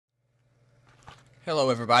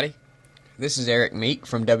Hello everybody, this is Eric Meek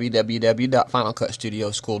from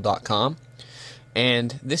www.finalcutstudioschool.com,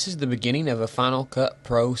 and this is the beginning of a Final Cut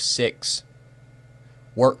Pro 6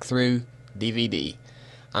 work-through DVD.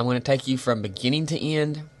 I'm going to take you from beginning to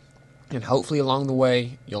end, and hopefully along the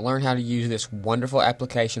way you'll learn how to use this wonderful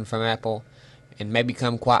application from Apple and may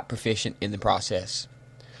become quite proficient in the process.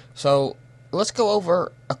 So let's go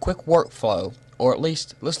over a quick workflow, or at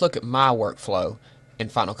least let's look at my workflow in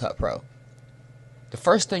Final Cut Pro. The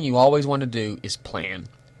first thing you always want to do is plan.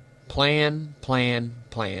 Plan, plan,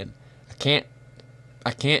 plan. I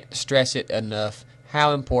can't stress it enough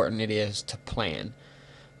how important it is to plan.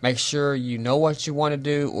 Make sure you know what you want to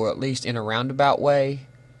do, or at least in a roundabout way.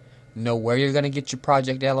 Know where you're going to get your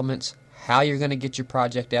project elements, how you're going to get your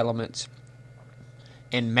project elements,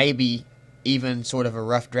 and maybe even sort of a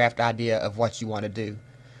rough draft idea of what you want to do.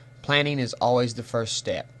 Planning is always the first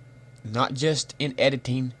step, not just in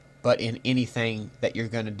editing, but in anything that you're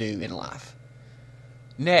going to do in life.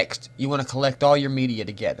 Next, you want to collect all your media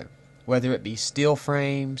together, whether it be still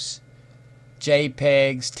frames,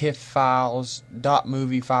 JPEGs, TIFF files,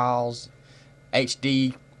 .movie files,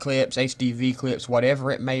 HD clips, HDV clips,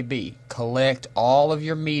 whatever it may be. Collect all of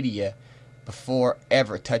your media before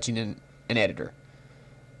ever touching an editor.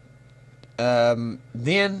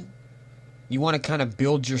 Then you want to kind of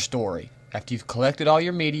build your story. After you've collected all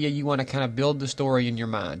your media, you want to kind of build the story in your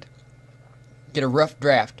mind. Get a rough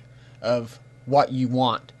draft of what you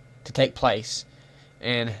want to take place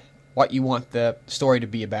and what you want the story to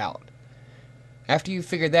be about. After you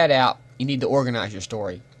figure that out, you need to organize your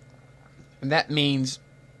story. And that means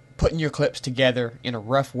putting your clips together in a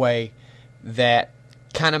rough way that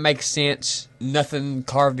kind of makes sense, nothing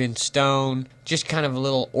carved in stone, just kind of a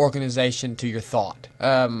little organization to your thought.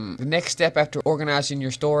 The next step after organizing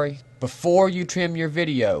your story, before you trim your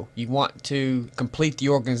video, you want to complete the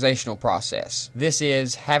organizational process. This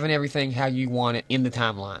is having everything how you want it in the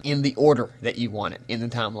timeline, in the order that you want it in the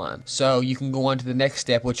timeline. So you can go on to the next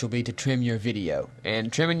step, which will be to trim your video.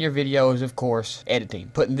 And trimming your video is, of course, editing.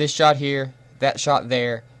 Putting this shot here, that shot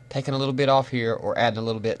there, taking a little bit off here or adding a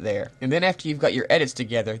little bit there. And then after you've got your edits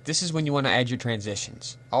together, this is when you want to add your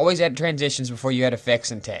transitions. Always add transitions before you add effects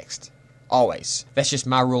and text. Always. That's just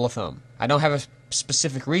my rule of thumb. I don't have a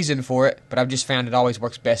specific reason for it, but I've just found it always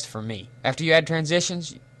works best for me. After you add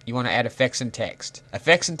transitions, you want to add effects and text.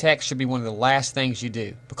 Effects and text should be one of the last things you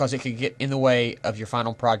do, because it could get in the way of your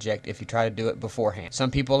final project if you try to do it beforehand.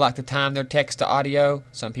 Some people like to time their text to audio,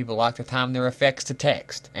 some people like to time their effects to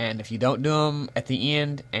text. And if you don't do them at the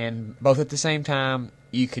end and both at the same time,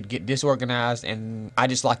 you could get disorganized, and I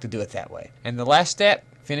just like to do it that way. And the last step,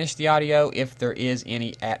 finish the audio if there is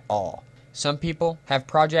any at all. Some people have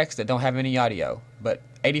projects that don't have any audio, but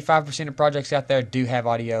 85% of projects out there do have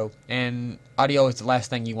audio, and audio is the last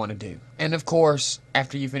thing you want to do. And of course,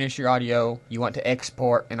 after you finish your audio, you want to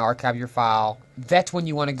export and archive your file. That's when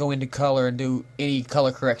you want to go into color and do any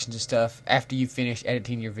color corrections and stuff after you finish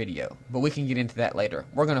editing your video. But we can get into that later.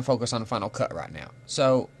 We're going to focus on Final Cut right now.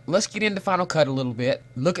 So let's get into Final Cut a little bit,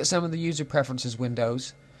 look at some of the user preferences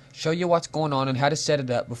windows, show you what's going on and how to set it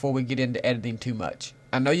up before we get into editing too much.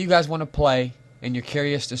 I know you guys want to play, and you're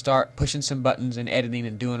curious to start pushing some buttons and editing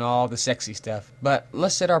and doing all the sexy stuff. But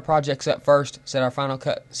let's set our projects up first, set our Final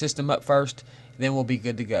Cut system up first, then we'll be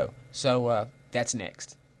good to go. So that's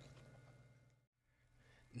next.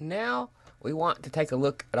 Now we want to take a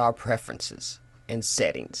look at our preferences and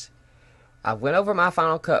settings. I went over my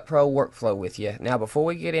Final Cut Pro workflow with you. Now before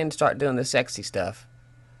we get in and start doing the sexy stuff,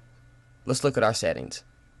 let's look at our settings.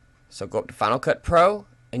 So go up to Final Cut Pro,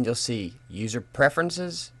 and you'll see user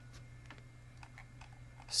preferences,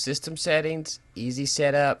 system settings, easy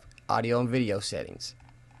setup, audio and video settings.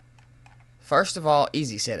 First of all,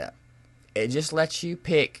 easy setup. It just lets you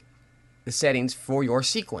pick the settings for your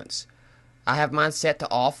sequence. I have mine set to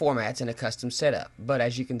all formats in a custom setup, but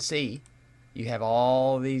as you can see, you have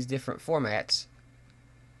all these different formats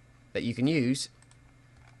that you can use.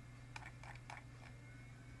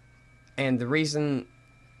 And the reason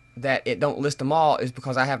that it don't list them all is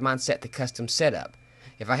because I have mine set to custom setup.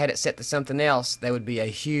 If I had it set to something else, there would be a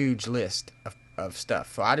huge list of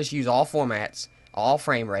stuff. So I just use all formats, all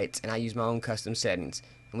frame rates, and I use my own custom settings.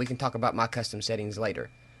 And we can talk about my custom settings later.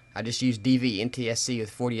 I just use DV NTSC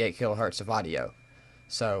with 48 kilohertz of audio.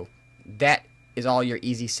 So that is all your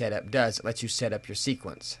easy setup does. It lets you set up your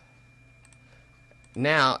sequence.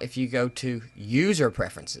 Now if you go to user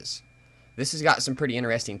preferences, this has got some pretty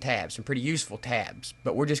interesting tabs, some pretty useful tabs,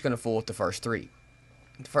 but we're just going to fool with the first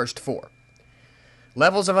first four.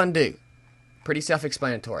 Levels of undo, pretty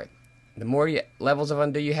self-explanatory. The more levels of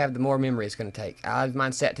undo you have, the more memory it's going to take. I have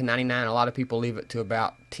mine set to 99. A lot of people leave it to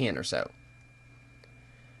about 10 or so.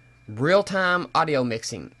 Real-time audio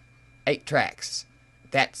mixing, 8 tracks.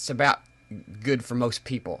 That's about good for most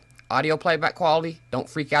people. Audio playback quality, don't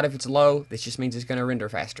freak out if it's low. This just means it's going to render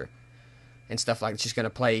faster. And stuff like it's just going to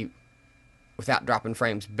play without dropping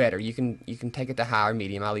frames better. You can take it to high or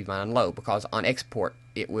medium. I leave mine on low because on export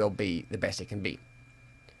it will be the best it can be.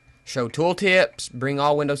 Show tooltips, bring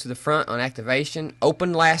all windows to the front on activation,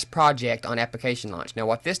 open last project on application launch. Now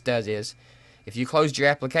what this does is, if you closed your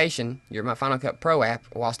application, your Final Cut Pro app,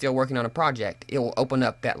 while still working on a project, it will open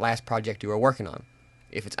up that last project you were working on.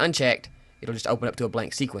 If it's unchecked, it'll just open up to a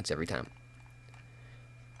blank sequence every time.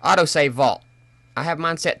 Autosave Vault. I have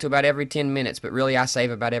mine set to about every 10 minutes, but really I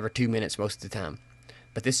save about every 2 minutes most of the time.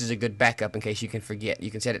 But this is a good backup in case you can forget.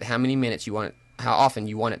 You can set it how many minutes you want it, how often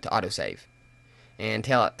you want it to autosave. And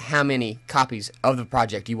tell it how many copies of the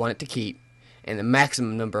project you want it to keep, and the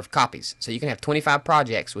maximum number of copies. So you can have 25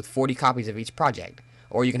 projects with 40 copies of each project,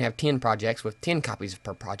 or you can have 10 projects with 10 copies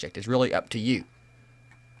per project. It's really up to you.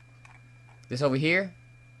 This over here,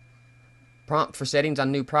 prompt for settings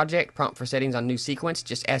on new project, prompt for settings on new sequence.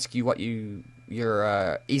 Just ask you what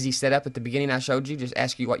your easy setup at the beginning I showed you. Just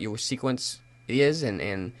ask you what your sequence is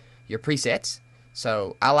and your presets.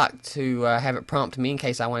 So I like to have it prompt me in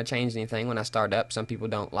case I want to change anything when I start up. Some people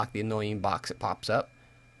don't like the annoying box that pops up.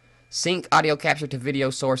 Sync audio capture to video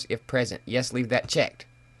source if present. Yes, leave that checked.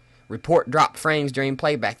 Report dropped frames during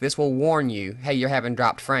playback. This will warn you, hey, you're having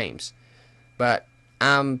dropped frames. But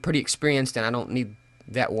I'm pretty experienced and I don't need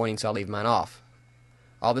that warning, so I'll leave mine off.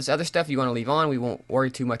 All this other stuff you want to leave on. We won't worry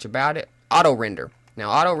too much about it. Auto render. Now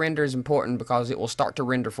auto render is important because it will start to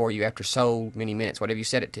render for you after so many minutes, whatever you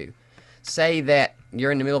set it to. Say that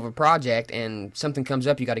you're in the middle of a project and something comes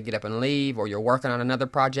up, you got to get up and leave, or you're working on another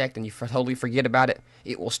project and you totally forget about it.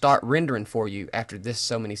 It will start rendering for you after this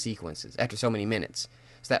so many sequences, after so many minutes.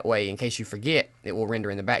 So that way, in case you forget, it will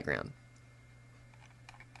render in the background.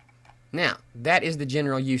 Now, that is the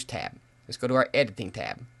general use tab. Let's go to our editing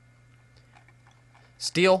tab.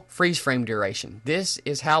 Still freeze frame duration. This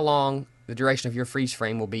is how long the duration of your freeze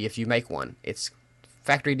frame will be if you make one. Its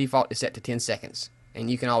factory default is set to 10 seconds. And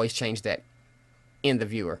you can always change that in the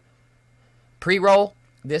viewer. Pre-roll,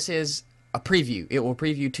 this is a preview. It will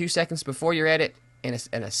preview 2 seconds before your edit and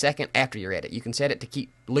a second after your edit. You can set it to keep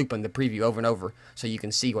looping the preview over and over so you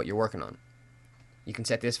can see what you're working on. You can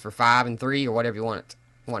set this for 5 and 3 or whatever you want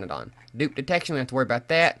it on. Dupe detection, we don't have to worry about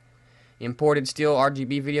that. Imported still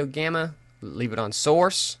RGB video gamma, leave it on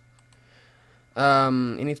source.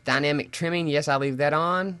 Any dynamic trimming, yes, I leave that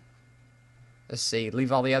on. Let's see,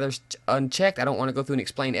 leave all the others unchecked. I don't want to go through and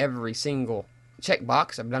explain every single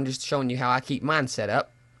checkbox, but I'm just showing you how I keep mine set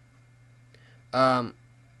up.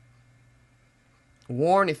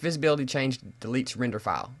 Warn if visibility change deletes render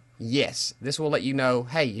file. Yes, this will let you know,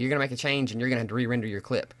 hey, you're going to make a change and you're going to have to re-render your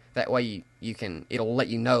clip. That way it'll let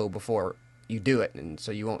you know before you do it, and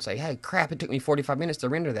so you won't say, hey, crap, it took me 45 minutes to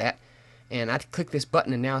render that, and I click this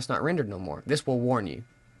button and now it's not rendered no more. This will warn you.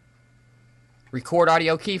 Record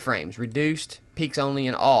audio keyframes, reduced, peaks only,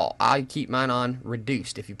 and all. I keep mine on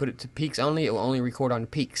reduced. If you put it to peaks only, it will only record on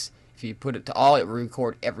peaks. If you put it to all, it will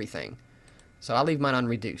record everything. So I leave mine on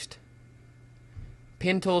reduced.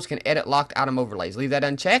 Pen tools can edit locked item overlays. Leave that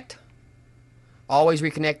unchecked. Always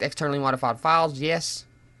reconnect externally modified files. Yes.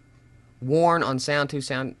 Warn on send to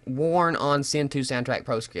Soundtrack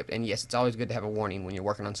ProScript. And yes, it's always good to have a warning when you're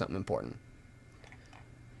working on something important.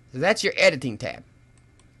 So that's your editing tab.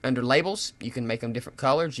 Under labels, you can make them different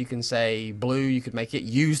colors. You can say blue, you could make it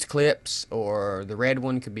used clips, or the red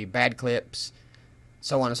one could be bad clips,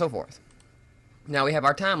 so on and so forth. Now we have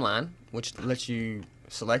our timeline, which lets you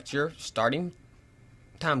select your starting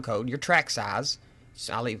time code, your track size.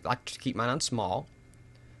 So I like to keep mine on small.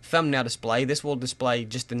 Thumbnail display, this will display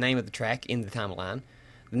just the name of the track in the timeline,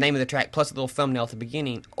 the name of the track plus a little thumbnail at the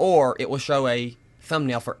beginning, or it will show a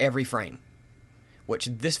thumbnail for every frame. Which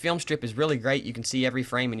this film strip is really great. You can see every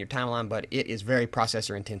frame in your timeline, but it is very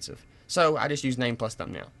processor intensive. So I just use name plus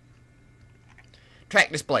thumbnail. Track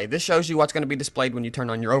display. This shows you what's going to be displayed when you turn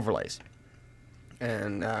on your overlays.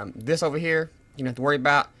 And this over here, you don't have to worry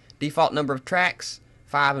about. Default number of tracks,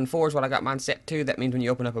 5 and 4 is what I got mine set to. That means when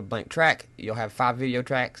you open up a blank track, you'll have 5 video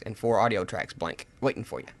tracks and 4 audio tracks blank, waiting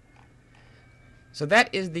for you. So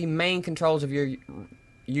that is the main controls of your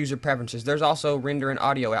user preferences. There's also render and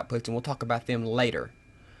audio outputs, and we'll talk about them later.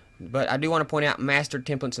 But I do want to point out master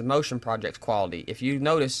templates and motion projects quality. If you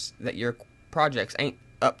notice that your projects ain't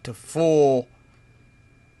up to full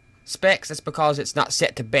specs, that's because it's not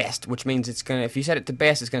set to best, which means it's gonna, if you set it to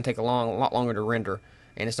best, it's gonna take a lot longer to render,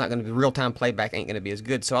 and it's not gonna be real-time playback, ain't gonna be as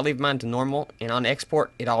good. So I leave mine to normal, and on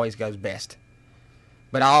export it always goes best.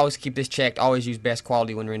 But I always keep this checked, always use best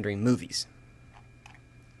quality when rendering movies.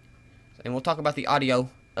 and we'll talk about the audio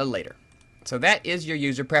later. So that is your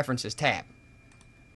user preferences tab.